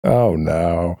Oh,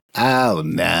 no. Oh,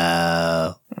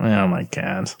 no. Oh, my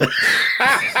God.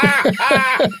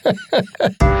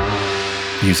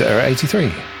 User Error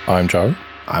 83. I'm Joe.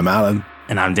 I'm Alan.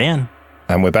 And I'm Dan.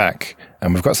 And we're back.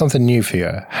 And we've got something new for you.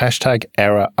 Hashtag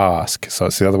error ask. So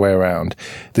it's the other way around.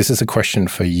 This is a question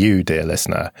for you, dear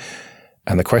listener.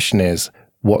 And the question is,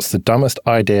 what's the dumbest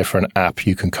idea for an app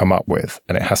you can come up with?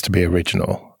 And it has to be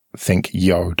original. Think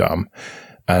yo dumb.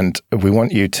 And we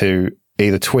want you to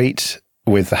either tweet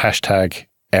with the hashtag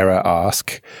error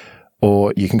ask,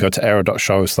 or you can go to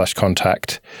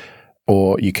error.show/contact,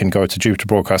 or you can go to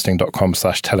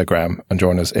jupiterbroadcasting.com/telegram and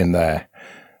join us in there.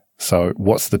 So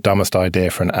what's the dumbest idea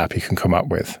for an app you can come up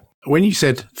with? When you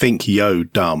said think yo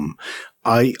dumb,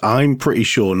 I'm pretty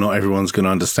sure not everyone's going to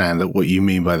understand that what you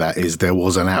mean by that is there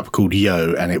was an app called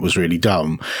Yo and it was really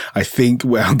dumb. I think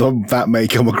where that may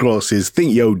come across is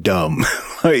think yo dumb.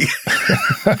 Like,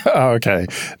 oh, okay.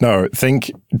 No,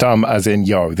 think dumb as in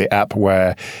Yo, the app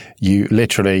where you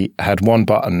literally had one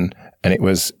button and it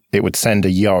would send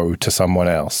a yo to someone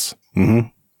else. Mm-hmm.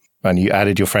 And you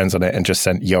added your friends on it and just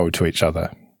sent yo to each other.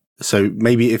 So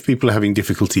maybe if people are having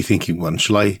difficulty thinking one,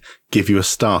 shall I give you a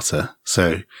starter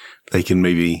so they can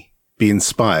maybe be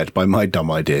inspired by my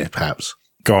dumb idea, perhaps?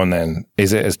 Go on then.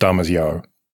 Is it as dumb as yo?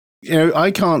 You know,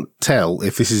 I can't tell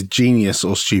if this is genius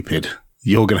or stupid.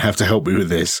 You're going to have to help me with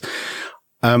this.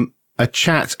 A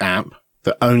chat app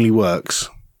that only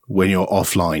works when you're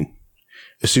offline.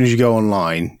 As soon as you go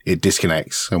online, it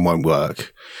disconnects and won't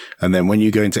work. And then when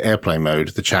you go into airplane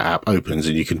mode, the chat app opens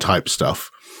and you can type stuff.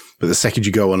 But the second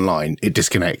you go online, it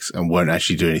disconnects and won't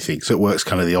actually do anything. So it works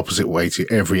kind of the opposite way to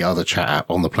every other chat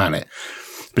app on the planet.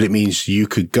 But it means you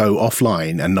could go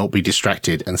offline and not be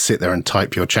distracted and sit there and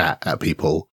type your chat at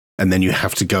people. And then you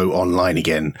have to go online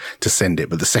again to send it.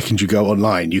 But the second you go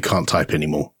online, you can't type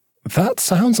anymore. That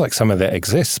sounds like something that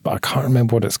exists, but I can't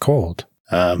remember what it's called.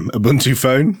 Ubuntu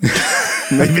phone,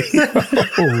 maybe.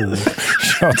 Oh,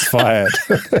 shots fired.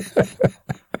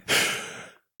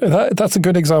 That's a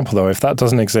good example, though. If that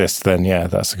doesn't exist, then yeah,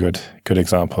 that's a good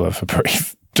example of a pretty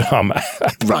dumb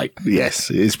app. Right.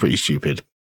 Yes, it is pretty stupid.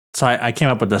 So I came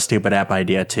up with a stupid app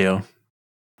idea, too.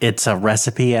 It's a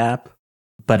recipe app,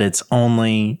 but it's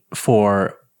only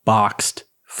for boxed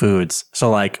foods.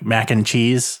 So like mac and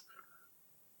cheese.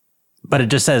 But it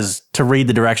just says to read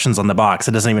the directions on the box.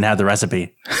 It doesn't even have the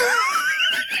recipe.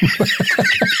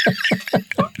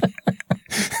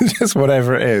 Just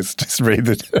whatever it is, just read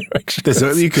the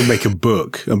directions. You can make a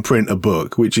book and print a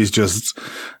book, which is just,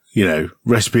 you know,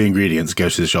 recipe ingredients, go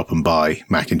to the shop and buy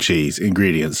mac and cheese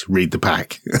ingredients, read the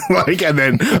pack, and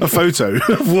then a photo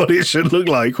of what it should look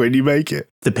like when you make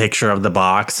it. The picture of the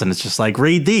box, and it's just like,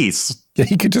 read these. Yeah,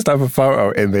 you could just have a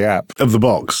photo in the app. Of the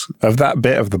box. Of that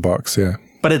bit of the box, yeah.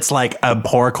 But it's like a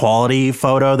poor quality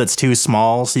photo that's too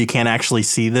small, so you can't actually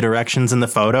see the directions in the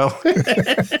photo.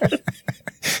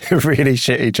 Really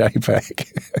shitty JPEG.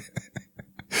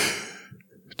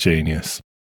 Genius.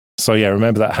 So yeah,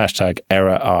 remember that hashtag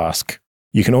error ask.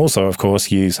 You can also, of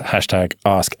course, use hashtag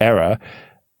ask error,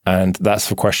 and that's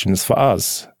for questions for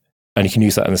us. And you can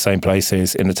use that in the same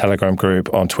places in the Telegram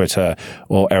group, on Twitter,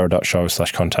 or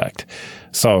error.show/contact.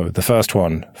 So the first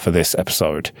one for this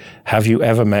episode, have you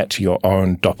ever met your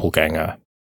own doppelganger?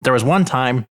 There was one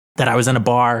time that I was in a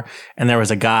bar and there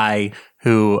was a guy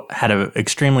who had an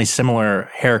extremely similar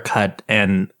haircut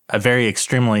and a very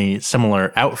extremely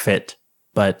similar outfit,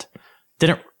 but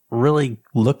didn't really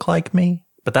look like me.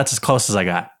 But that's as close as I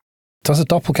got. Does a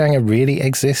doppelganger really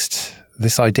exist?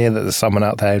 This idea that there's someone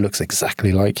out there who looks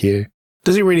exactly like you?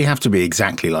 Does it really have to be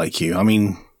exactly like you? I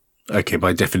mean, okay,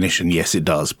 by definition, yes, it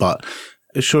does. But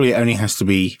surely it only has to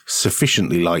be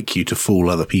sufficiently like you to fool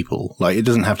other people. Like, it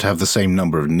doesn't have to have the same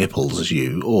number of nipples as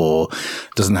you, or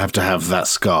doesn't have to have that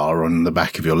scar on the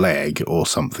back of your leg or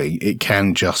something. It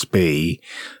can just be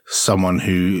someone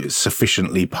who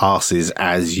sufficiently passes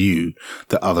as you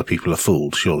that other people are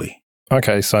fooled, surely.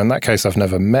 Okay, so in that case, I've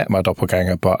never met my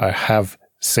doppelganger, but I have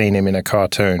seen him in a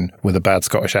cartoon with a bad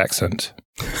Scottish accent.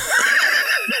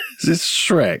 Is this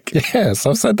Shrek? Yes,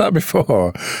 I've said that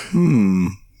before.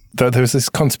 There was this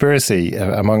conspiracy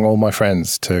among all my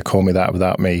friends to call me that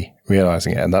without me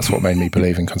realizing it. And that's what made me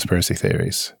believe in conspiracy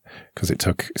theories, because it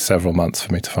took several months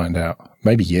for me to find out,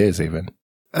 maybe years even.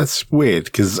 That's weird,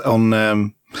 because on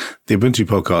the Ubuntu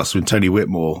podcast with Tony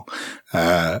Whitmore,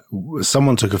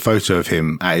 someone took a photo of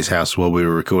him at his house while we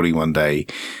were recording one day,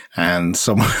 and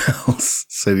someone else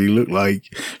said he looked like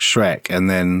Shrek, and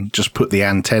then just put the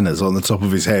antennas on the top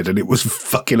of his head, and it was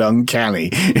fucking uncanny.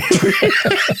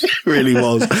 It really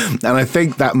was. And I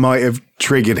think that might have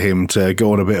triggered him to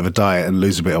go on a bit of a diet and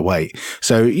lose a bit of weight.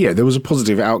 So, yeah, there was a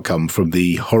positive outcome from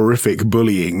the horrific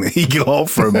bullying that he got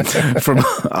from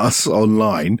us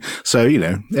online. So,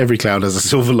 every cloud has a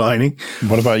silver lining.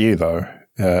 What about you, though?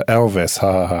 Elvis,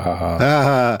 ha ha ha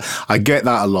ha. I get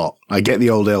that a lot. I get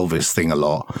the old Elvis thing a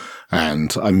lot,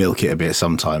 and I milk it a bit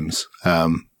sometimes.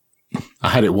 I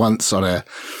had it once on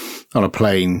a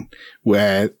plane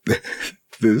where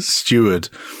the steward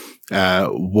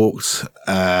walked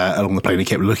along the plane and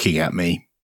kept looking at me.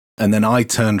 And then I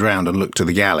turned around and looked to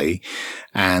the galley,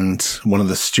 and one of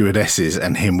the stewardesses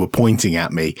and him were pointing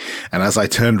at me. And as I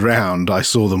turned round, I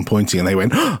saw them pointing, and they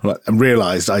went, and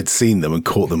realized I'd seen them and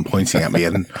caught them pointing at me.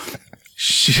 And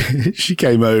she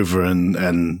came over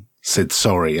and said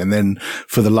sorry. And then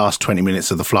for the last 20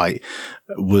 minutes of the flight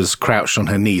was crouched on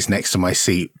her knees next to my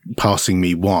seat, passing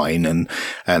me wine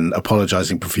and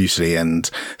apologizing profusely and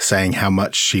saying how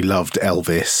much she loved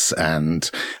Elvis. And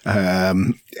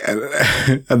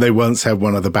they once had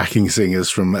one of the backing singers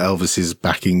from Elvis's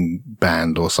backing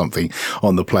band or something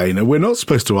on the plane. And we're not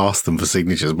supposed to ask them for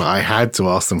signatures, but I had to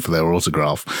ask them for their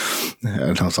autograph.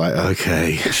 And I was like,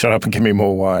 okay. Shut up and give me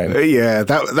more wine. Yeah,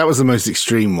 that was the most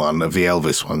extreme one of the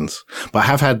Elvis ones. But I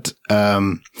have had,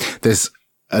 there's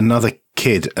another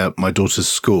kid at my daughter's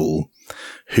school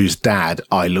whose dad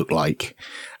I look like,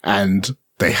 and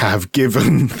they have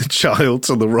given the child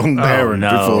to the wrong parent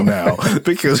before now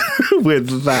because we're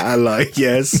that alike.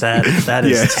 Yes. That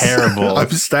is terrible.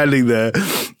 I'm standing there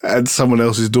and someone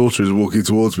else's daughter is walking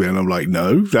towards me and I'm like,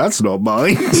 no, that's not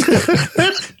mine.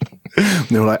 And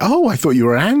they were like, oh, I thought you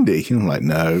were Andy. And I'm like,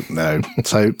 no.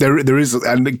 So there is,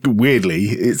 and weirdly,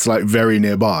 it's like very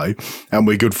nearby and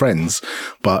we're good friends,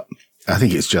 but I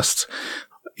think it's just,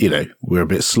 we're a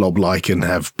bit slob-like and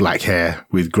have black hair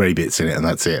with grey bits in it, and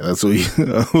that's it. That's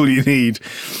all you need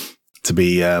to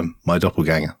be my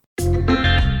doppelganger.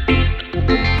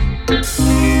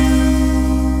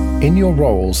 In your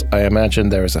roles, I imagine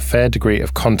there is a fair degree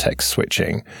of context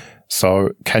switching.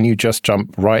 So can you just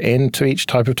jump right into each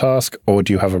type of task, or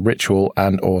do you have a ritual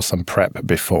and or some prep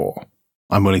before?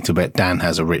 I'm willing to bet Dan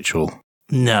has a ritual.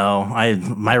 No,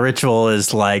 my ritual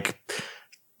is like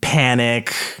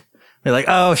panic. They're like,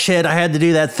 oh shit, I had to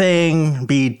do that thing,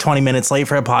 be 20 minutes late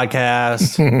for a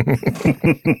podcast.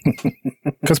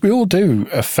 Because we all do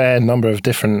a fair number of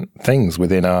different things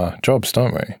within our jobs,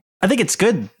 don't we? I think it's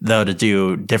good, though, to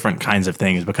do different kinds of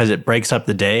things because it breaks up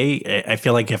the day. I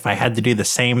feel like if I had to do the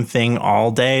same thing all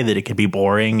day, that it could be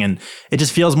boring, and it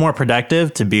just feels more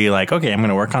productive to be like, okay, I'm going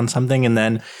to work on something. And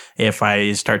then if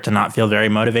I start to not feel very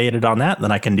motivated on that,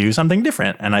 then I can do something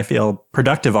different. And I feel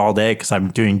productive all day because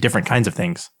I'm doing different kinds of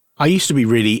things. I used to be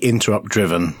really interrupt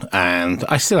driven, and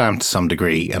I still am to some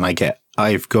degree. And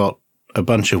I've got a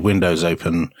bunch of windows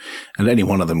open and any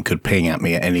one of them could ping at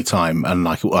me at any time. And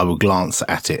I will glance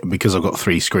at it because I've got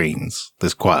 3 screens.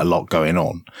 There's quite a lot going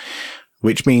on,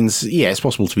 which means, yeah, it's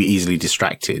possible to be easily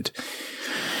distracted.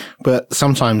 But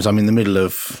sometimes I'm in the middle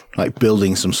of like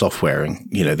building some software and,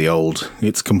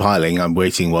 it's compiling. I'm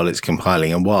waiting while it's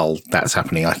compiling. And while that's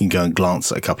happening, I can go and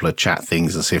glance at a couple of chat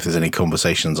things and see if there's any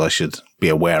conversations I should be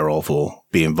aware of or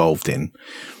be involved in.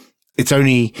 It's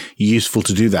only useful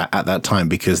to do that at that time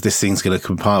because this thing's going to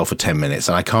compile for 10 minutes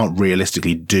and I can't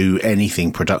realistically do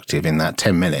anything productive in that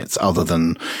 10 minutes other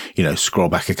than, scroll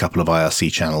back a couple of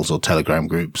IRC channels or Telegram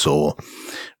groups or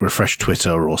refresh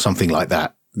Twitter or something like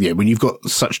that. Yeah, when you've got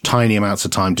such tiny amounts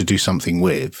of time to do something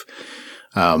with,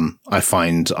 I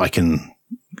find I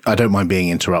don't mind being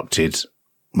interrupted.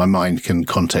 My mind can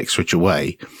context switch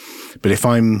away. But if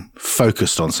I'm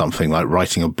focused on something like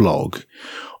writing a blog,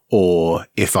 or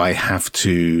if I have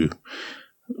to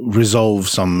resolve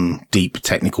some deep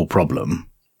technical problem,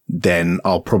 then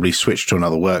I'll probably switch to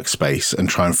another workspace and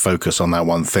try and focus on that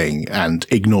one thing and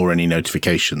ignore any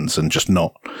notifications and just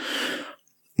not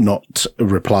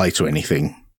reply to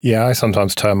anything. Yeah, I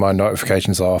sometimes turn my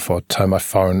notifications off or turn my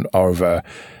phone over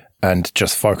and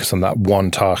just focus on that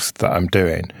one task that I'm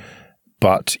doing.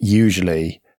 But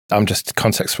usually I'm just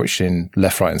context switching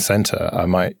left, right, and center. I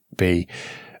might be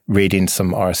reading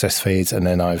some RSS feeds and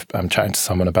then I'm chatting to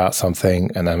someone about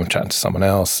something and then I'm chatting to someone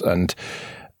else. And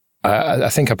I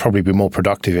think I'd probably be more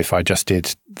productive if I just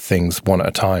did things one at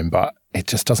a time, but it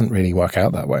just doesn't really work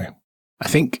out that way. I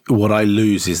think what I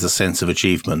lose is the sense of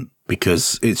achievement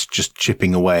because it's just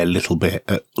chipping away a little bit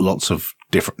at lots of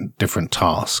different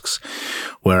tasks.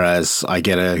 Whereas I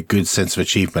get a good sense of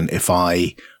achievement if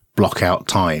I block out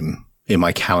time in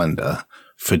my calendar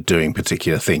for doing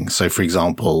particular things. So, for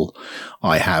example,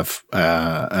 I have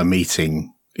a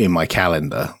meeting in my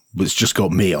calendar that's just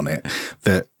got me on it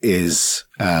that is,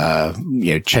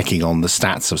 checking on the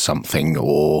stats of something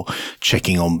or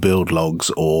checking on build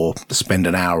logs or spend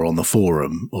an hour on the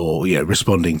forum or,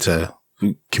 responding to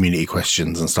community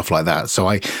questions and stuff like that. So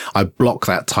I block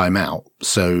that time out.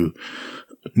 So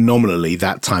nominally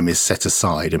that time is set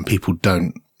aside and people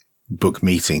don't book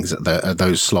meetings at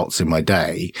those slots in my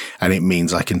day. And it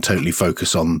means I can totally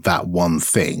focus on that one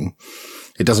thing.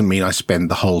 It doesn't mean I spend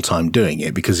the whole time doing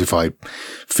it, because if I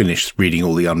finish reading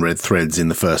all the unread threads in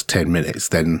the first 10 minutes,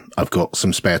 then I've got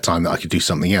some spare time that I could do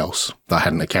something else that I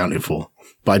hadn't accounted for.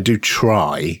 But I do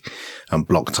try and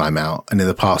block time out. And in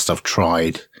the past, I've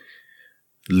tried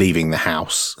leaving the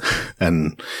house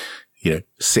and,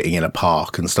 sitting in a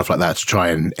park and stuff like that to try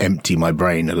and empty my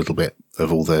brain a little bit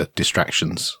of all the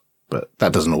distractions. But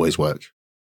that doesn't always work.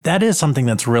 That is something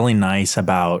that's really nice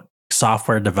about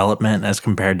software development as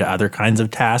compared to other kinds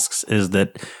of tasks, is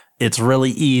that it's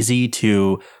really easy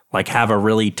to have a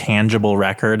really tangible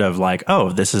record of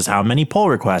oh, this is how many pull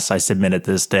requests I submitted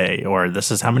this day, or this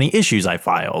is how many issues I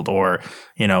filed, or,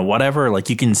 whatever.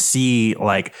 You can see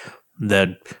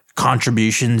the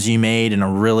contributions you made in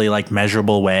a really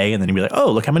measurable way. And then you'd be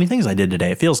oh, look how many things I did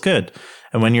today. It feels good.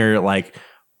 And when you're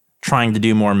trying to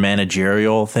do more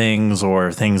managerial things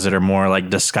or things that are more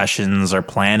discussions or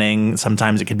planning,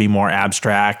 sometimes it could be more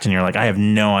abstract and you're I have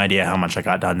no idea how much I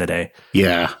got done today.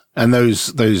 Yeah. And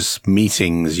those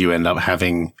meetings you end up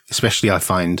having, especially I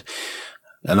find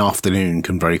an afternoon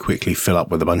can very quickly fill up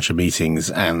with a bunch of meetings,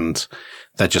 and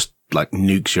that just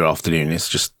nukes your afternoon. It's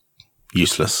just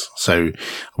useless. So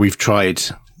we've tried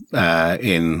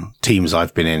in teams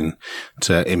I've been in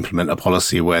to implement a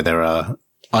policy where there are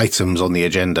items on the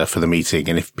agenda for the meeting,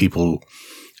 and if people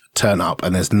turn up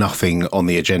and there's nothing on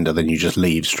the agenda, then you just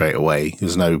leave straight away.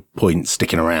 There's no point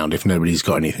sticking around if nobody's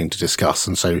got anything to discuss.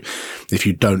 And so if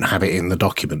you don't have it in the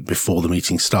document before the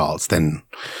meeting starts, then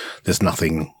there's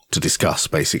nothing to discuss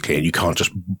basically, and you can't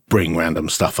just bring random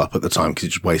stuff up at the time because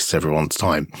it just wastes everyone's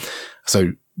time.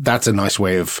 So that's a nice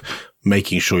way of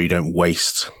making sure you don't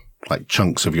waste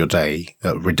chunks of your day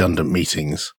at redundant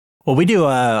meetings. Well, we do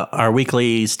our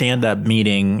weekly stand-up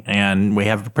meeting, and we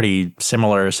have a pretty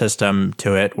similar system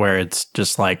to it where it's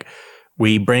just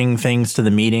we bring things to the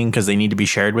meeting because they need to be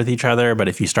shared with each other. But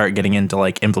if you start getting into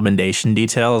implementation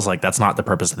details, that's not the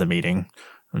purpose of the meeting.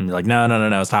 And you're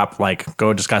no, stop.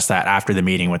 Go discuss that after the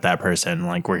meeting with that person.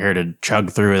 We're here to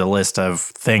chug through the list of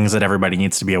things that everybody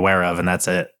needs to be aware of, and that's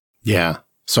it. Yeah.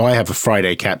 So I have a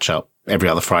Friday catch-up every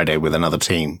other Friday with another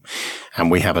team,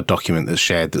 and we have a document that's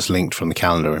shared that's linked from the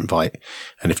calendar invite.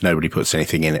 And if nobody puts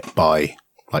anything in it by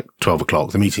 12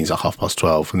 o'clock, the meeting's at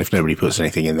 12:30. And if nobody puts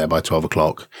anything in there by 12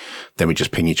 o'clock, then we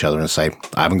just ping each other and say,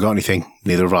 I haven't got anything.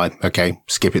 Neither have I. Okay,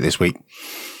 skip it this week.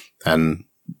 And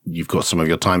you've got some of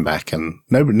your time back. And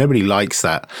nobody likes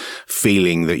that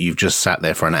feeling that you've just sat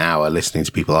there for an hour listening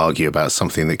to people argue about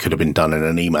something that could have been done in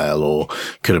an email or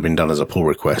could have been done as a pull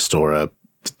request or a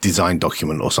design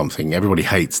document or something. Everybody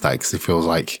hates that because it feels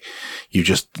like you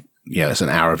just, it's an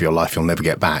hour of your life you'll never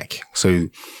get back. So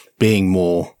being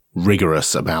more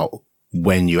rigorous about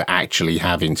when you actually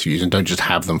have interviews and don't just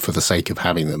have them for the sake of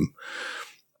having them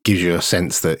gives you a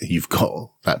sense that you've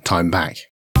got that time back.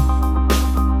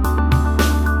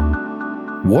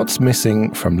 What's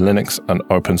missing from Linux and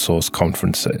open source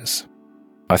conferences?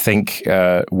 I think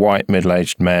white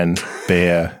middle-aged men,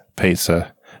 beer,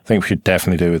 pizza. I think we should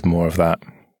definitely do with more of that.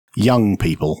 Young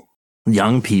people.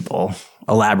 Young people.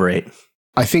 Elaborate.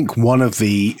 I think one of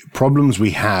the problems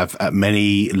we have at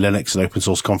many Linux and open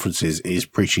source conferences is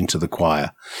preaching to the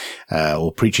choir,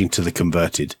 or preaching to the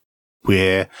converted.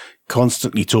 We're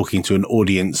constantly talking to an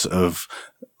audience of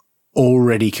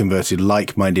already converted,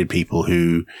 like-minded people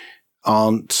who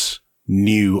aren't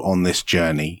new on this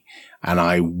journey. And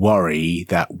I worry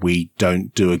that we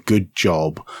don't do a good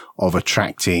job of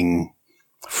attracting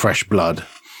fresh blood,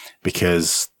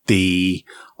 because the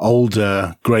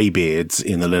older greybeards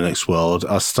in the Linux world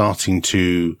are starting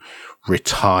to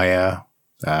retire,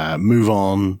 move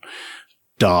on,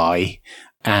 die,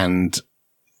 and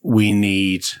we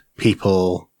need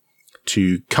people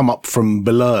to come up from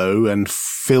below and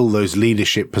fill those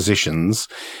leadership positions,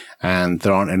 and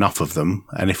there aren't enough of them.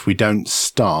 And if we don't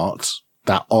start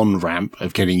that on-ramp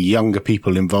of getting younger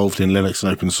people involved in Linux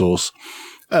and open source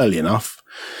early enough,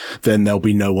 then there'll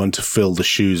be no one to fill the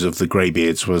shoes of the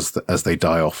greybeards as they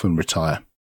die off and retire.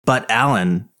 But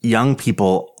Alan, young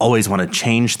people always want to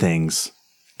change things,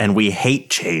 and we hate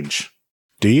change.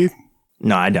 Do you?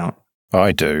 No, I don't.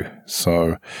 I do.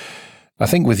 So I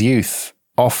think with youth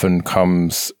often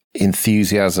comes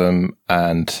enthusiasm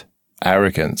and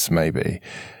arrogance, maybe.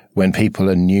 When people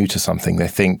are new to something, they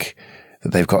think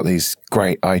that they've got these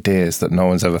great ideas that no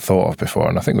one's ever thought of before.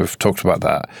 And I think we've talked about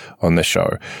that on this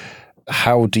show.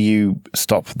 How do you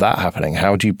stop that happening?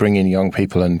 How do you bring in young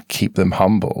people and keep them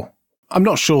humble? I'm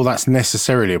not sure that's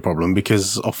necessarily a problem,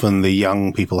 because often the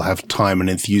young people have time and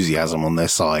enthusiasm on their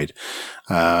side.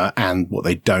 And what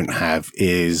they don't have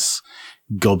is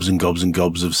gobs and gobs and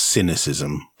gobs of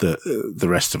cynicism that the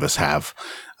rest of us have.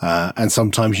 And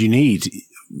sometimes you need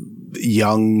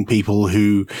young people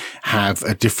who have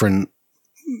a different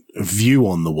view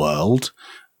on the world.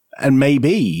 And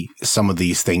maybe some of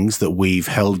these things that we've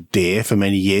held dear for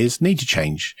many years need to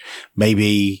change.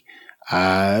 Maybe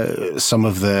some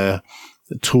of the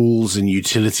tools and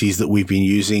utilities that we've been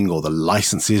using, or the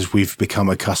licenses we've become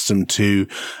accustomed to,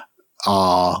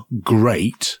 are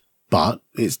great, but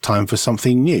it's time for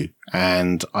something new.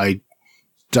 And I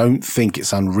don't think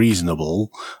it's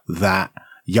unreasonable that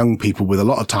young people with a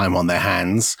lot of time on their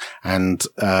hands and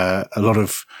a lot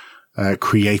of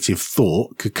creative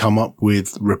thought could come up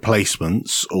with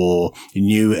replacements or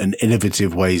new and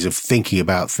innovative ways of thinking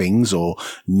about things, or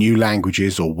new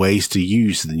languages or ways to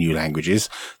use the new languages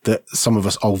that some of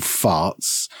us old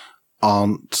farts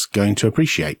aren't going to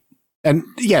appreciate. And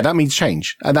yeah, that means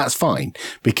change, and that's fine,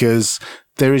 because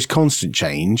there is constant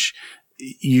change.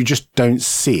 You just don't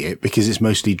see it because it's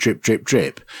mostly drip, drip,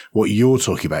 drip. What you're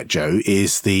talking about, Joe,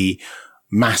 is the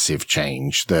massive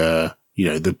change, the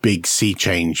big sea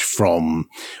change from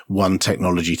one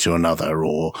technology to another,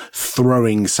 or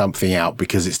throwing something out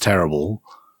because it's terrible.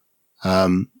 I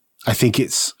think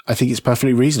it's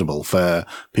perfectly reasonable for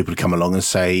people to come along and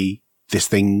say, this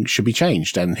thing should be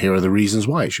changed, and here are the reasons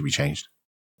why it should be changed.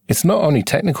 It's not only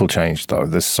technical change, though.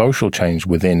 There's social change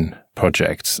within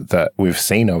projects that we've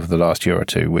seen over the last year or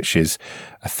two, which is,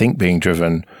 I think, being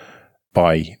driven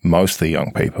by mostly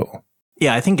young people.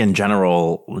 Yeah, I think in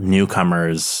general,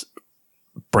 newcomers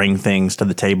bring things to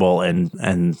the table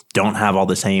and don't have all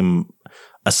the same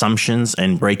assumptions,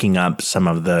 and breaking up some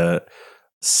of the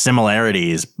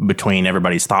similarities between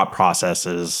everybody's thought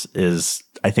processes is,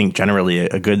 I think, generally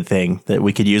a good thing, that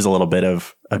we could use a little bit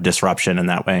of disruption in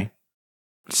that way.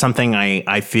 Something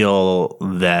I feel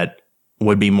that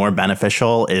would be more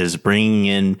beneficial is bringing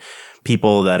in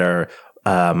people that are,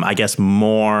 I guess,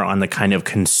 more on the kind of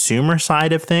consumer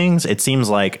side of things. It seems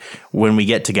like when we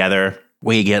get together,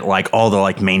 we get like all the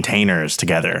like maintainers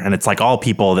together, and it's like all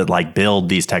people that like build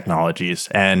these technologies,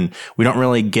 and we don't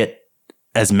really get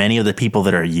as many of the people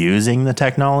that are using the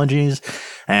technologies.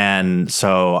 And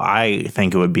so I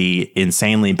think it would be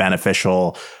insanely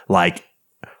beneficial, like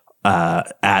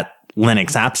at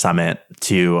Linux App Summit,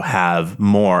 to have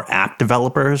more app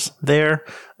developers there,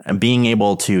 and being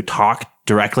able to talk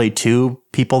directly to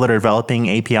people that are developing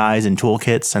APIs and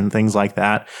toolkits and things like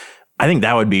that. I think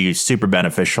that would be super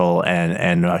beneficial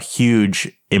and a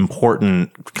huge,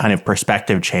 important kind of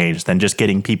perspective change than just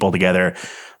getting people together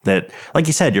that, like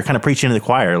you said, you're kind of preaching to the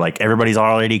choir. Like everybody's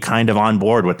already kind of on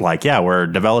board with like, yeah, we're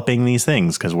developing these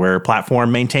things because we're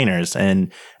platform maintainers,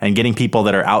 and getting people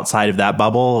that are outside of that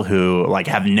bubble who like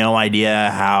have no idea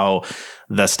how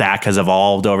the stack has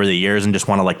evolved over the years and just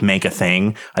want to like make a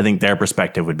thing. I think their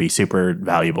perspective would be super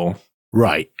valuable.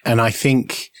 Right. And I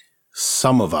think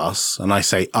some of us, and I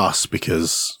say us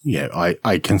because,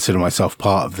 I consider myself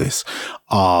part of this,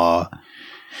 are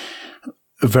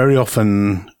very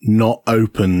often not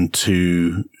open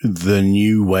to the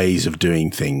new ways of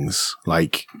doing things.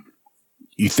 Like,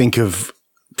 you think of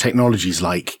technologies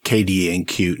like KDE and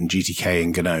Qt and GTK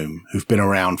and GNOME, who've been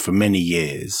around for many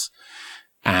years,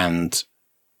 and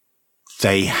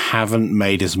they haven't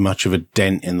made as much of a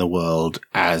dent in the world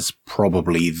as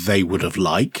probably they would have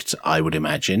liked, I would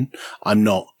imagine. I'm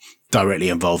not directly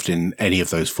involved in any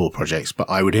of those 4 projects, but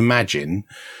I would imagine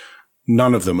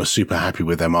none of them are super happy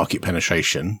with their market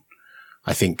penetration.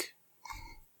 I think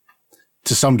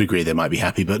to some degree they might be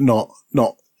happy, but not,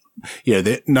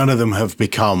 none of them have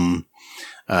become,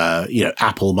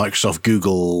 Apple, Microsoft,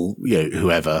 Google,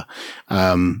 whoever.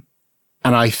 And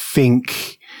I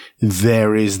think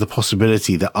there is the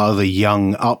possibility that other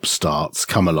young upstarts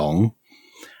come along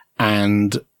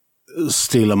and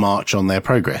steal a march on their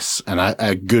progress. And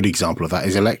a good example of that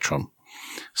is Electron.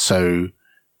 So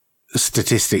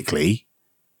statistically,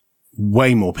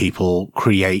 way more people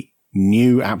create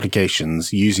new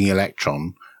applications using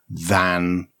Electron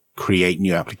than create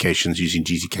new applications using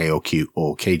GTK or Qt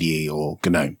or KDE or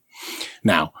GNOME.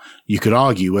 Now, you could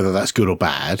argue whether that's good or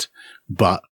bad,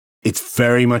 but it's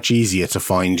very much easier to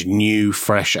find new,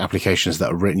 fresh applications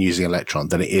that are written using Electron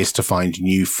than it is to find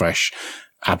new, fresh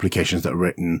applications that are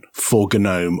written for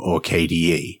GNOME or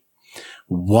KDE.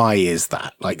 why is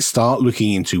that? Like, start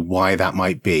looking into why that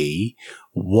might be.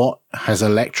 What has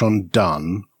Electron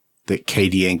done that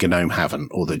KDE and GNOME haven't,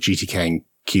 or that GTK and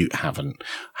Qt haven't?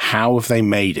 How have they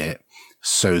made it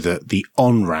so that the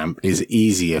on-ramp is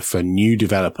easier for new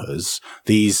developers,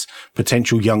 these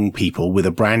potential young people with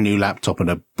a brand new laptop and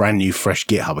a brand new fresh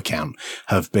GitHub account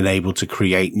have been able to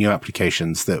create new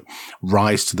applications that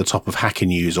rise to the top of Hacker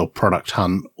News or Product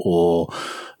Hunt or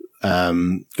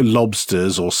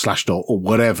Lobsters or Slashdot or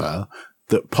whatever,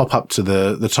 that pop up to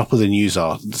the top of the news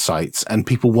sites and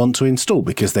people want to install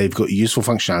because they've got useful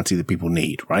functionality that people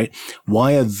need, right?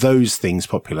 Why are those things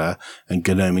popular and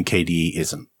GNOME and KDE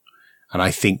isn't? And I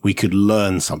think we could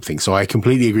learn something. So I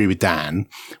completely agree with Dan.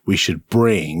 We should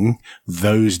bring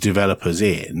those developers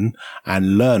in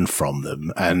and learn from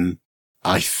them. And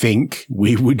I think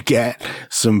we would get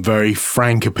some very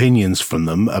frank opinions from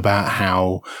them about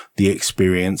how the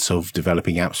experience of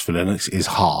developing apps for Linux is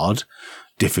hard,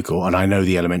 difficult. And I know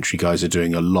the elementary guys are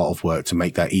doing a lot of work to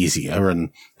make that easier,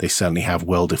 and they certainly have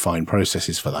well-defined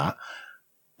processes for that.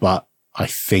 But I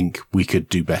think we could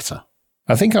do better.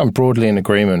 I think I'm broadly in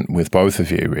agreement with both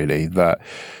of you, really, that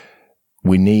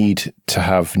we need to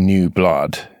have new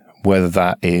blood, whether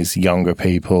that is younger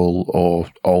people or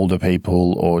older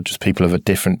people or just people of a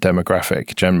different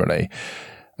demographic generally.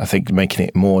 I think making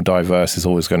it more diverse is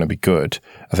always going to be good.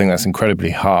 I think that's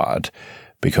incredibly hard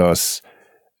because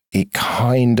it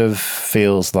kind of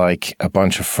feels like a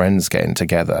bunch of friends getting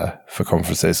together for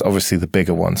conferences. Obviously, the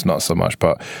bigger ones, not so much,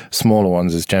 but smaller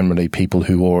ones is generally people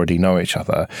who already know each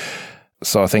other.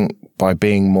 So I think by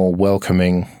being more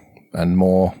welcoming and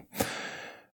more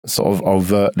sort of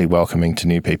overtly welcoming to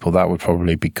new people, that would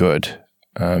probably be good.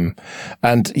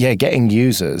 And yeah, getting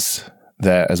users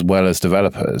there as well as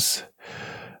developers,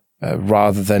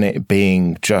 rather than it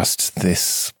being just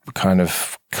this kind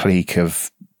of clique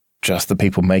of just the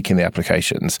people making the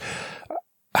applications,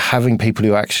 having people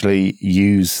who actually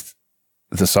use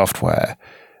the software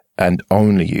and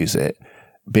only use it,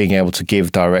 being able to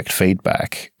give direct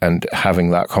feedback and having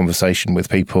that conversation with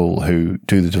people who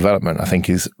do the development, I think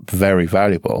is very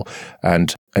valuable.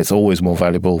 And it's always more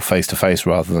valuable face-to-face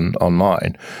rather than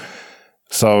online.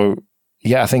 So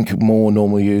yeah, I think more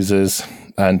normal users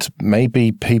and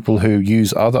maybe people who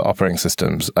use other operating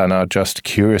systems and are just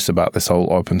curious about this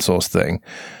whole open source thing.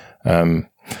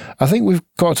 I think we've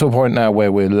got to a point now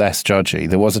where we're less judgy.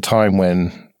 There was a time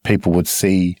when people would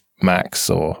see Macs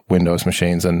or Windows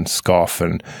machines and scoff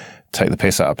and take the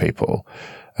piss out of people.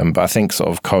 But I think sort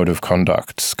of codes of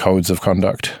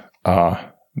conduct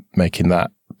are making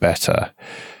that better.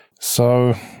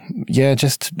 So yeah,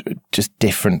 just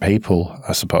different people,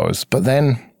 I suppose. But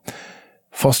then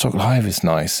Vostok Live is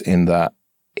nice in that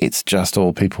it's just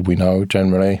all people we know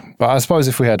generally. But I suppose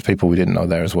if we had people we didn't know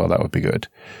there as well, that would be good.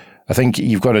 I think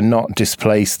you've got to not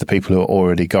displace the people who are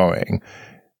already going.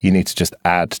 You need to just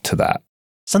add to that.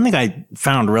 Something I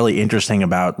found really interesting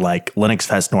about like Linux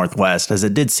Fest Northwest is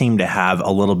it did seem to have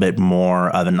a little bit more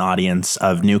of an audience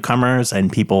of newcomers and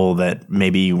people that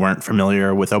maybe weren't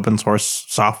familiar with open source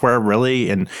software really.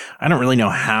 And I don't really know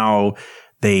how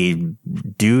they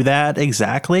do that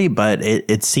exactly, but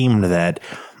it seemed that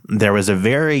there was a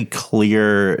very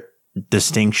clear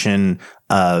distinction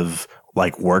of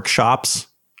like workshops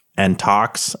and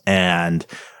talks, and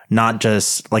not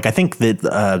just like, I think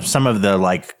that some of the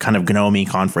like kind of GNOME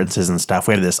conferences and stuff,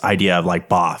 we have this idea of like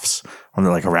BOFs, on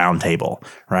like a round table,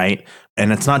 right?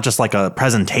 And it's not just like a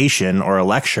presentation or a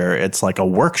lecture, it's like a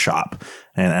workshop.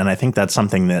 And I think that's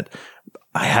something that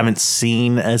I haven't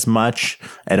seen as much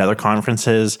at other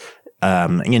conferences.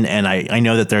 And I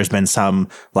know that there's been some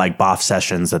like BOF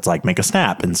sessions that's like make a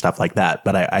snap and stuff like that.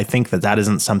 But I think that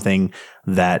isn't something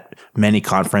that many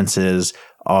conferences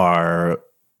are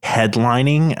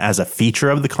headlining as a feature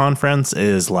of the conference.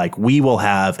 Is like, we will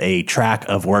have a track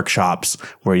of workshops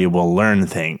where you will learn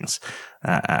things.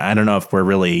 I don't know if we're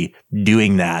really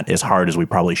doing that as hard as we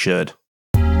probably should.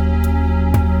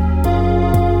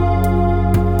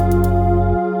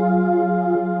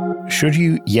 Should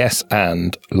you yes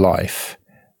and life?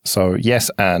 So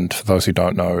yes and, for those who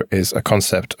don't know, is a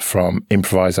concept from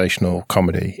improvisational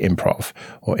comedy, improv,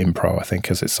 or impro, I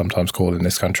think as it's sometimes called in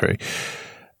this country.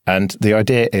 And the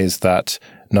idea is that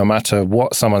no matter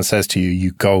what someone says to you,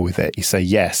 you go with it. You say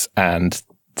yes and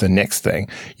the next thing.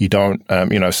 You don't,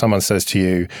 if someone says to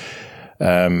you,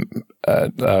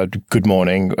 good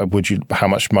morning, how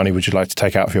much money would you like to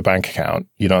take out of your bank account?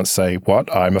 You don't say,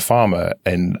 what? I'm a farmer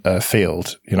in a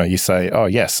field. You say, oh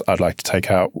yes, I'd like to take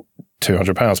out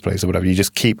 £200, please, or whatever. You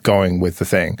just keep going with the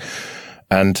thing.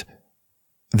 And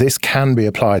this can be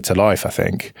applied to life, I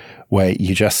think, where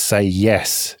you just say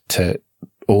yes to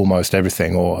almost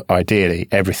everything, or ideally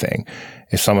everything.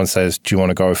 If someone says, do you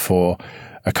want to go for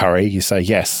a curry? You say,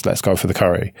 yes, let's go for the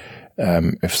curry.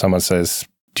 If someone says,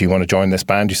 do you want to join this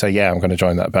band? You say, yeah, I'm going to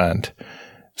join that band.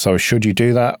 So should you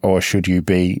do that, or should you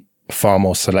be far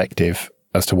more selective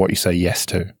as to what you say yes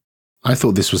to? I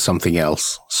thought this was something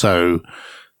else. So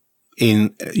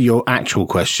in your actual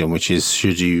question, which is,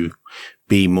 should you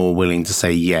be more willing to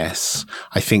say yes?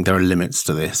 I think there are limits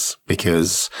to this,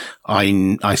 because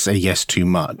I say yes too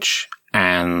much,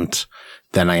 and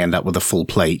then I end up with a full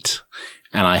plate,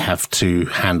 and I have to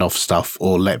hand off stuff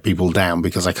or let people down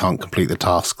because I can't complete the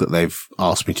task that they've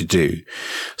asked me to do.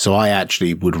 So I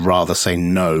actually would rather say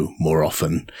no more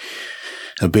often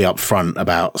and be upfront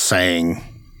about saying,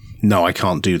 no, I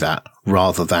can't do that,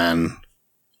 rather than,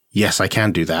 yes, I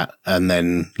can do that. And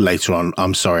then later on,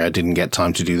 I'm sorry, I didn't get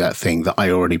time to do that thing that I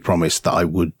already promised that I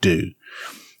would do.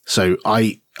 So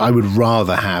I would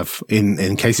rather have,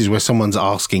 in cases where someone's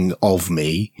asking of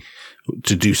me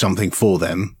to do something for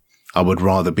them, I would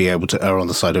rather be able to err on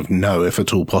the side of no, if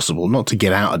at all possible, not to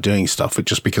get out of doing stuff, but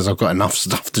just because I've got enough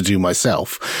stuff to do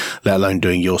myself, let alone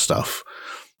doing your stuff.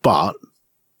 But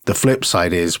the flip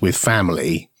side is with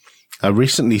family. I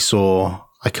recently saw,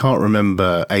 I can't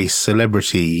remember, a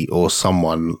celebrity or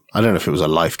someone, I don't know if it was a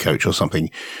life coach or something,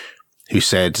 who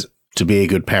said to be a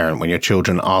good parent, when your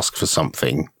children ask for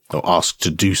something or ask to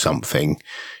do something,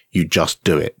 you just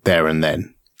do it there and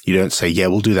then. You don't say, yeah,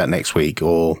 we'll do that next week,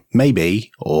 or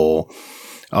maybe, or,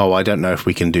 oh, I don't know if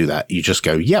we can do that. You just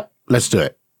go, yep, let's do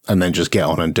it. And then just get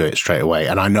on and do it straight away.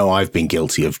 And I know I've been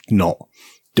guilty of not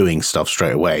doing stuff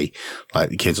straight away.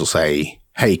 Like the kids will say,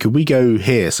 hey, could we go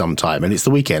here sometime? And it's the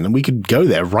weekend and we could go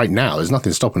there right now. There's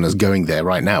nothing stopping us going there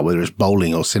right now, whether it's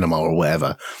bowling or cinema or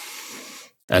whatever.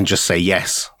 And just say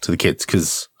yes to the kids,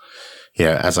 because,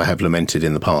 yeah, as I have lamented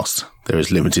in the past, there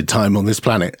is limited time on this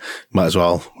planet. Might as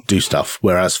well do stuff.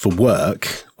 Whereas for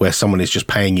work, where someone is just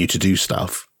paying you to do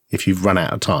stuff, if you've run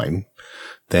out of time,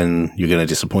 then you're going to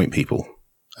disappoint people.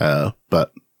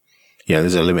 But yeah,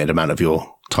 there's a limited amount of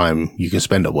your time you can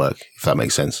spend at work, if that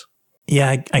makes sense.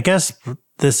 Yeah, I guess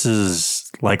this is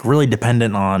like really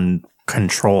dependent on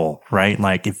control, right?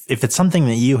 Like if it's something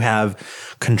that you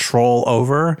have control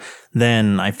over,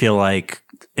 then I feel like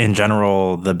in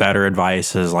general, the better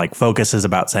advice is like focus is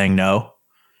about saying no,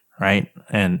 right?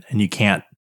 And you can't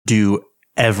do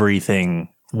everything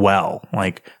well.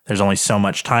 Like there's only so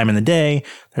much time in the day.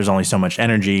 There's only so much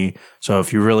energy. So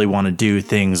if you really want to do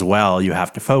things well, you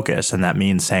have to focus. And that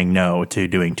means saying no to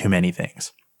doing too many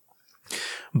things.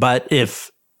 But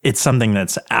if it's something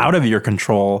that's out of your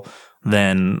control,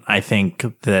 then I think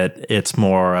that it's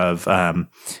more of,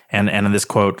 and this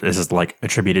quote is like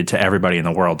attributed to everybody in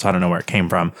the world, so I don't know where it came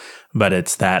from, but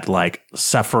it's that like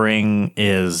suffering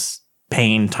is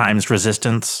pain times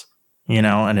resistance, you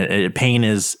know, and pain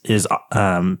is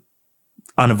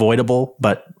unavoidable,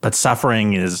 but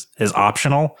suffering is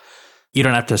optional. You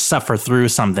don't have to suffer through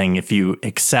something if you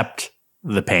accept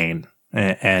the pain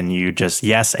and you just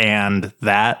yes and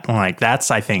that. Like that's,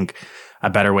 I think, a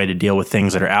better way to deal with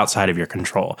things that are outside of your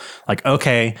control. Like,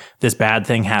 okay, this bad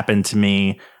thing happened to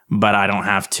me, but I don't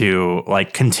have to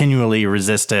like continually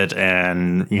resist it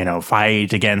and, you know,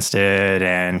 fight against it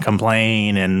and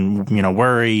complain and, you know,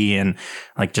 worry and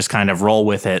like just kind of roll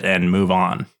with it and move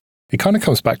on. It kind of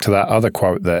comes back to that other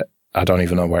quote that I don't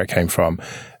even know where it came from.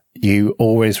 You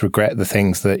always regret the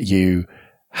things that you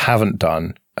haven't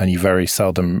done, and you very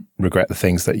seldom regret the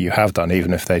things that you have done,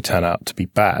 even if they turn out to be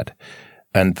bad.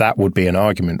 And that would be an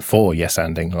argument for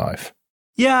yes-anding life.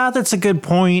 Yeah, that's a good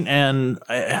point. And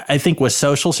I think with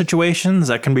social situations,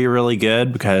 that can be really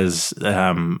good because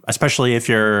especially if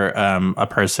you're a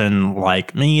person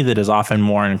like me that is often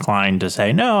more inclined to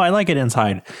say, no, I like it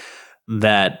inside,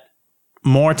 that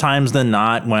more times than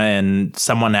not, when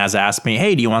someone has asked me,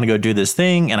 hey, do you want to go do this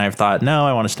thing? And I've thought, no,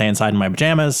 I want to stay inside in my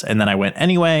pajamas. And then I went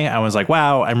anyway. I was like,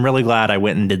 wow, I'm really glad I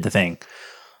went and did the thing.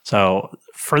 So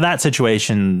for that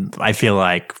situation, I feel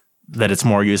like that it's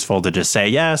more useful to just say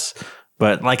yes.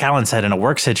 But like Alan said, in a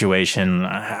work situation,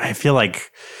 I feel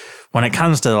like when it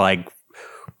comes to like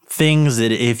things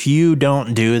that if you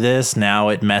don't do this, now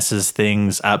it messes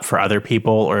things up for other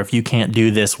people. Or if you can't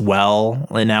do this well,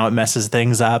 and now it messes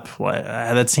things up.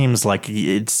 That seems like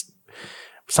it's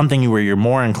something where you're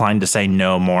more inclined to say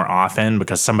no more often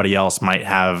because somebody else might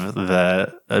have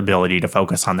the ability to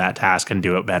focus on that task and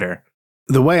do it better.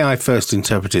 The way I first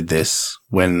interpreted this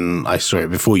when I saw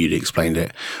it before you'd explained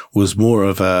it was more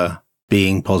of a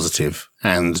being positive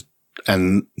and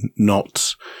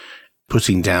not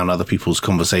putting down other people's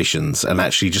conversations and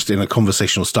actually just in a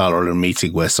conversational style or in a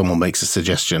meeting where someone makes a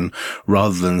suggestion,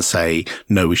 rather than say,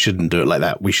 no, we shouldn't do it like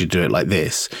that, we should do it like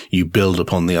this, you build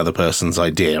upon the other person's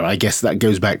idea. I guess that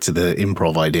goes back to the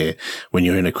improv idea when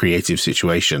you're in a creative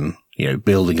situation,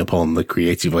 building upon the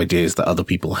creative ideas that other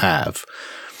people have.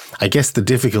 I guess the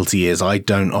difficulty is I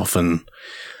don't often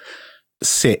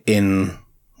sit in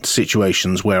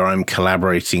situations where I'm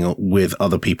collaborating with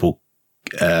other people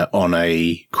on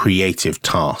a creative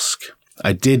task.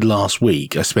 I did last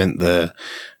week. I spent the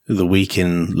week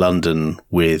in London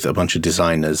with a bunch of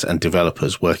designers and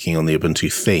developers working on the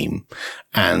Ubuntu theme.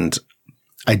 And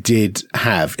I did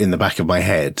have in the back of my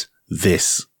head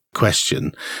this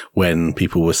question when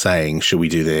people were saying, should we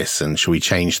do this and should we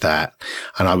change that?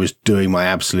 And I was doing my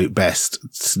absolute best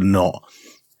to not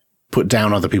put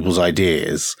down other people's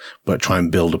ideas, but try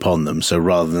and build upon them. So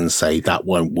rather than say that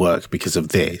won't work because of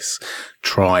this,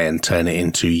 try and turn it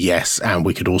into yes, and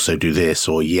we could also do this,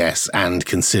 or yes, and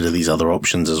consider these other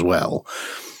options as well.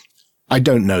 I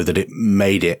don't know that it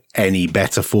made it any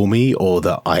better for me or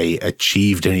that I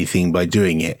achieved anything by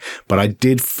doing it, but I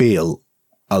did feel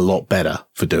a lot better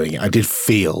for doing it. I did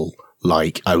feel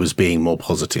like I was being more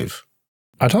positive.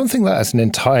 I don't think that is an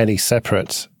entirely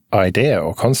separate idea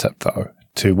or concept, though,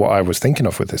 to what I was thinking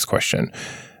of with this question,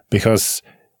 because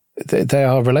they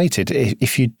are related.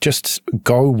 If you just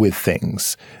go with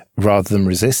things rather than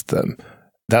resist them,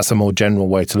 that's a more general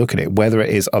way to look at it, whether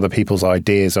it is other people's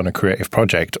ideas on a creative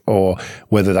project or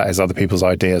whether that is other people's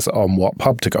ideas on what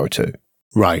pub to go to.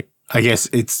 Right. I guess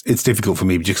it's difficult for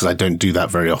me because I don't do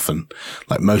that very often.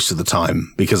 Like most of the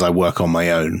time, because I work on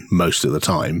my own most of the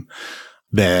time,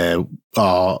 there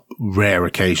are rare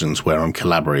occasions where I'm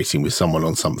collaborating with someone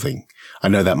on something. I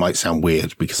know that might sound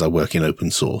weird because I work in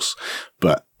open source,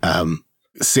 but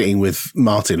sitting with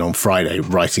Martin on Friday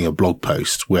writing a blog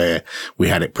post where we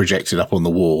had it projected up on the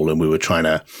wall and we were trying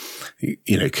to,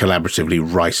 collaboratively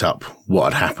write up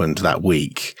what had happened that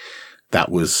week. That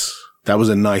was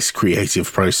a nice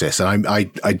creative process. And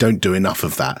I don't do enough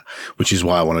of that, which is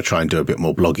why I want to try and do a bit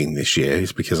more blogging this year,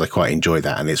 is because I quite enjoy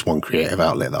that. And it's one creative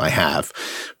outlet that I have,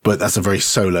 but that's a very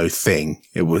solo thing.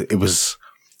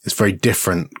 It's very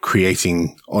different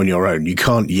creating on your own. You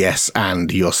can't yes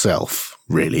and yourself,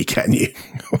 really, can you?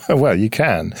 Well, you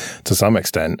can to some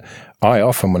extent. I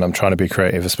often, when I'm trying to be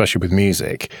creative, especially with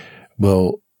music,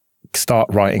 will start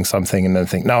writing something and then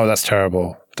think, no, that's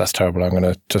terrible. That's terrible. I'm going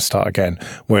to just start again.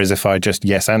 Whereas if I just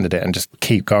yes-anded it and just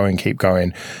keep going.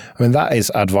 I mean, that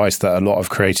is advice that a lot of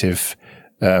creative,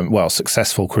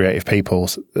 successful creative people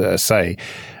say.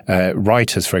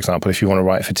 Writers, for example, if you want to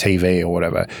write for TV or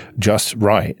whatever, just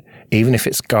write. Even if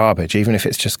it's garbage, even if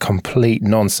it's just complete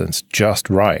nonsense, just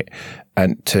write.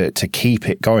 And to keep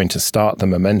it going, to start the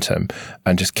momentum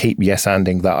and just keep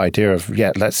yes-anding that idea of,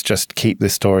 let's just keep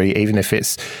this story, even if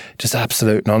it's just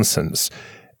absolute nonsense.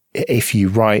 If you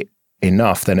write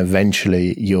enough, then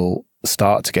eventually you'll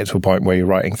start to get to a point where you're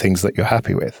writing things that you're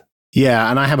happy with. Yeah,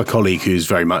 and I have a colleague who's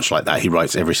very much like that. He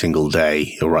writes every single day.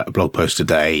 He'll write a blog post a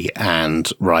day and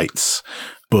writes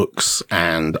books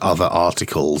and other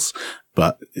articles,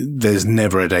 but there's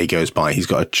never a day goes by. He's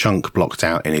got a chunk blocked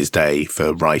out in his day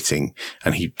for writing,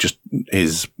 and he just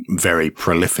is very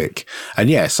prolific. And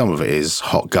yeah, some of it is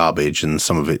hot garbage and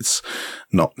some of it's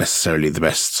not necessarily the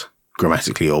best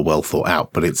grammatically or well thought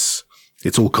out, but it's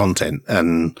all content.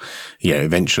 And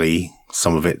eventually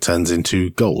some of it turns into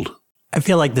gold. I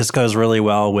feel like this goes really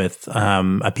well with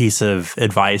a piece of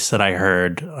advice that I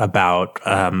heard about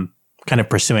kind of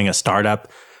pursuing a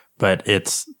startup, but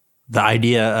it's the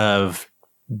idea of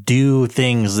do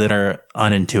things that are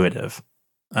unintuitive.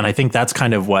 And I think that's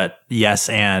kind of what yes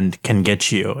and can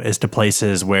get you, is to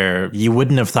places where you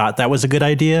wouldn't have thought that was a good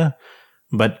idea,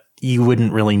 but you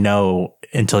wouldn't really know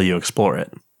until you explore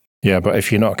it. Yeah, but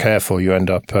if you're not careful, you end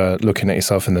up looking at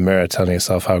yourself in the mirror, telling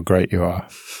yourself how great you are.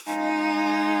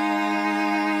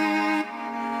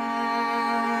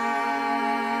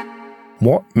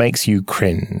 What makes you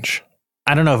cringe?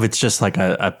 I don't know if it's just like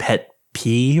a pet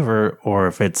peeve or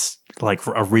if it's like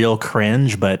a real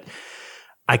cringe, but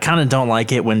I kind of don't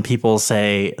like it when people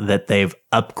say that they've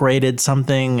upgraded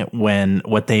something when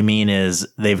what they mean is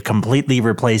they've completely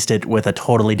replaced it with a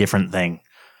totally different thing.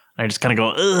 I just kind of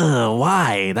go, ugh,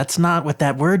 why? That's not what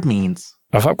that word means.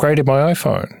 I've upgraded my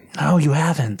iPhone. No, you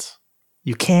haven't.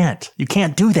 You can't. You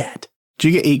can't do that. Do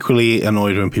you get equally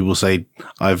annoyed when people say,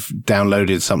 I've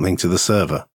downloaded something to the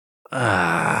server? Is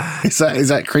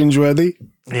that cringeworthy?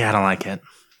 Yeah, I don't like it.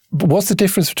 But what's the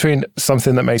difference between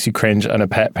something that makes you cringe and a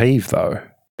pet peeve, though?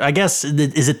 I guess,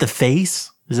 is it the face?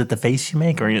 Is it the face you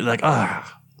make? Or you're like,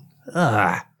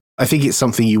 I think it's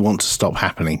something you want to stop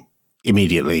happening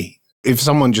immediately. If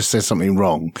someone just says something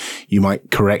wrong, you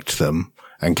might correct them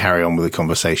and carry on with the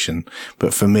conversation.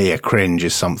 But for me, a cringe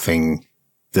is something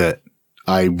that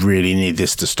I really need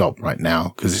this to stop right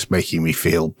now because it's making me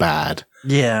feel bad.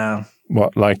 Yeah.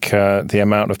 What, like the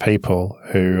amount of people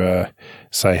who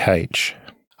say H?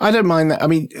 I don't mind that. I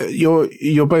mean,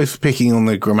 you're both picking on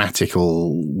the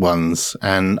grammatical ones,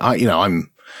 and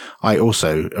I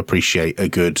also appreciate a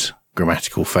good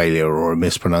grammatical failure or a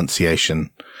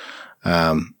mispronunciation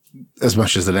as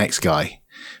much as the next guy.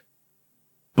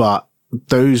 But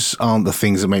those aren't the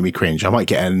things that make me cringe. I might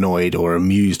get annoyed or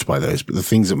amused by those, but the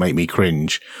things that make me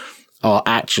cringe are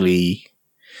actually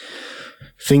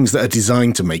things that are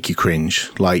designed to make you cringe.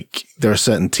 Like there are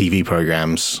certain TV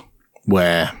programs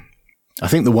where I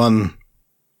think the one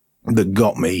that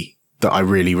got me that I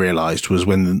really realized was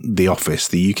when The Office,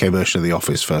 the UK version of The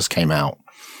Office first came out.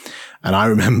 And I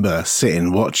remember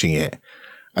sitting watching it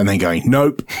and then going,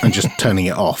 nope, and just turning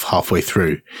it off halfway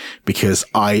through because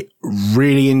I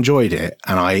really enjoyed it.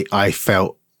 And I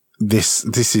felt this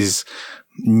is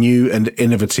new and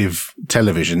innovative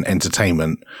television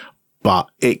entertainment, but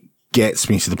it gets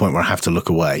me to the point where I have to look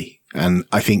away. And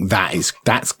I think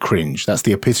that's cringe. That's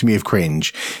the epitome of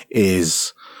cringe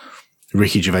is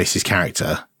Ricky Gervais's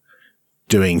character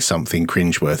doing something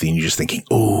cringeworthy and you're just thinking,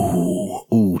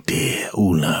 oh dear,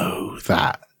 oh no,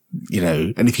 that,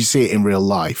 and if you see it in real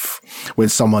life, when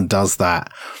someone does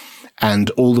that and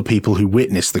all the people who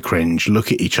witness the cringe look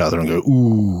at each other and go,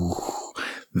 ooh,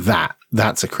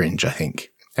 that's a cringe, I think.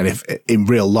 And if in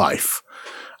real life,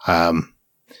 I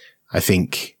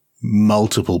think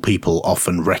multiple people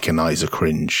often recognize a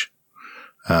cringe,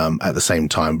 at the same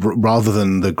time, rather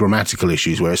than the grammatical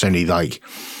issues where it's only like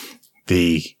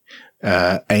the,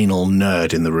 anal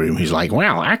nerd in the room who's like,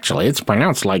 well, actually, it's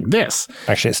pronounced like this.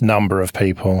 Actually, it's number of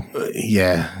people.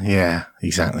 Yeah,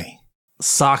 exactly.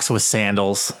 Socks with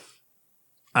sandals.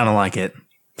 I don't like it.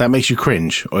 That makes you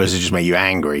cringe, or does it just make you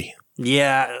angry?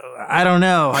 Yeah, I don't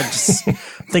know. I just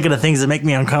think of the things that make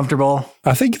me uncomfortable.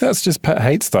 I think that's just pet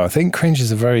hate style. I think cringe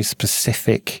is a very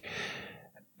specific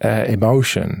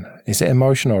emotion. Is it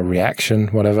emotion or reaction,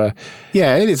 whatever?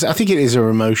 Yeah, it is. I think it is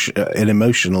an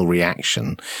emotional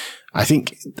reaction. I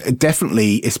think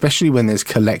definitely, especially when there's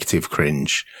collective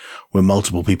cringe, when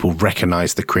multiple people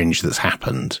recognize the cringe that's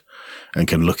happened and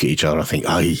can look at each other and think,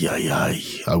 I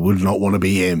would not want to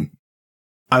be him.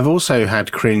 I've also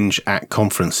had cringe at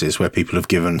conferences where people have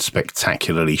given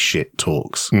spectacularly shit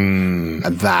talks. And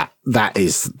that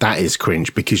is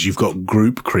cringe because you've got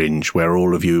group cringe where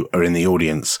all of you are in the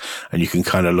audience and you can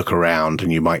kind of look around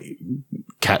and you might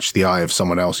catch the eye of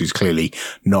someone else who's clearly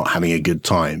not having a good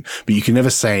time, but you can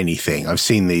never say anything. I've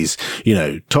seen these,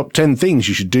 top 10 things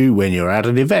you should do when you're at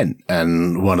an event.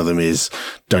 And one of them is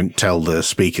don't tell the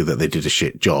speaker that they did a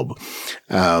shit job.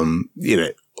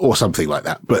 Or something like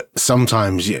that. But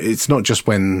sometimes it's not just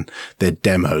when their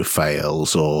demo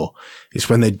fails or it's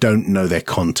when they don't know their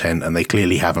content and they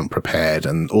clearly haven't prepared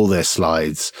and all their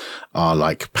slides are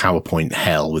like PowerPoint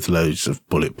hell with loads of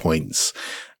bullet points.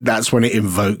 That's when it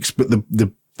invokes. But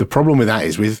the problem with that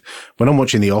is when I'm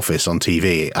watching The Office on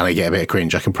TV and I get a bit of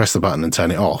cringe, I can press the button and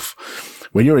turn it off.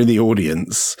 When you're in the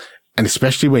audience, and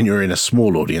especially when you're in a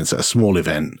small audience at a small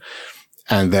event,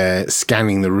 and they're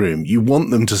scanning the room, you want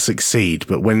them to succeed,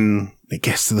 but when it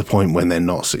gets to the point when they're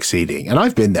not succeeding, and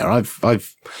I've been there,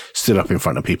 I've stood up in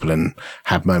front of people and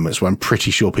had moments where I'm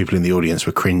pretty sure people in the audience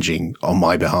were cringing on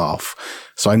my behalf.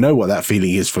 So I know what that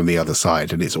feeling is from the other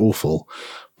side, and it's awful.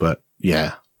 But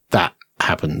yeah, that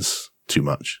happens too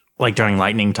much. Like during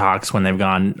lightning talks when they've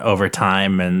gone over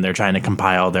time and they're trying to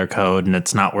compile their code and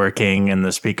it's not working and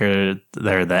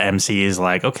the MC is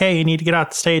like, okay, you need to get off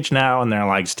the stage now. And they're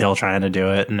like still trying to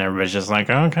do it. And everybody's just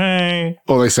like, okay.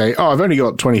 Or they say, oh, I've only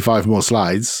got 25 more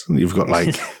slides. And you've got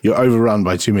you're overrun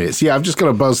by 2 minutes. Yeah, I've just got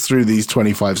to buzz through these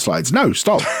 25 slides. No,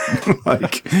 stop.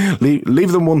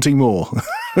 Leave them wanting more.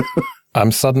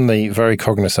 I'm suddenly very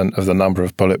cognizant of the number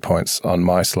of bullet points on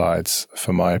my slides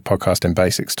for my podcast in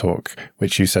basics talk,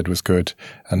 which you said was good.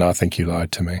 And I think you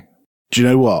lied to me. Do you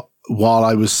know what? While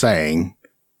I was saying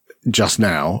just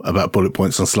now about bullet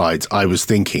points on slides, I was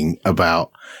thinking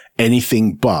about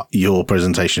anything but your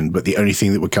presentation. But the only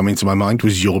thing that would come into my mind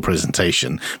was your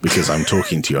presentation because I'm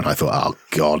talking to you. And I thought, oh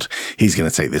God, he's going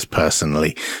to take this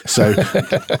personally. So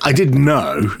I didn't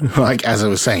know, as I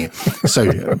was saying it.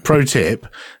 So pro tip,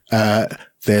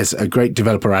 there's a great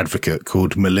developer advocate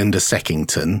called Melinda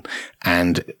Seckington,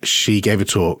 and she gave a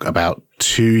talk about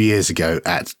 2 years ago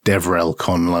at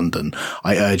DevRelCon London.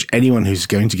 I urge anyone who's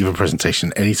going to give a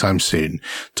presentation anytime soon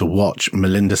to watch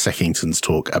Melinda Seckington's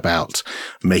talk about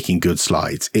making good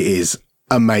slides. It is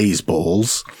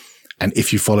amazeballs. And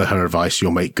if you follow her advice,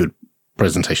 you'll make good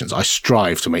presentations. I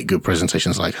strive to make good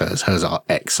presentations like hers. Hers are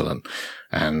excellent.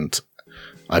 And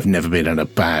I've never been in a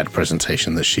bad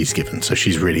presentation that she's given. So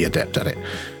she's really adept at it.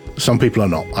 Some people are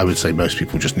not. I would say most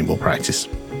people just need more practice.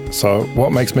 So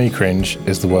what makes me cringe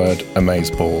is the word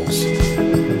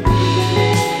amazeballs.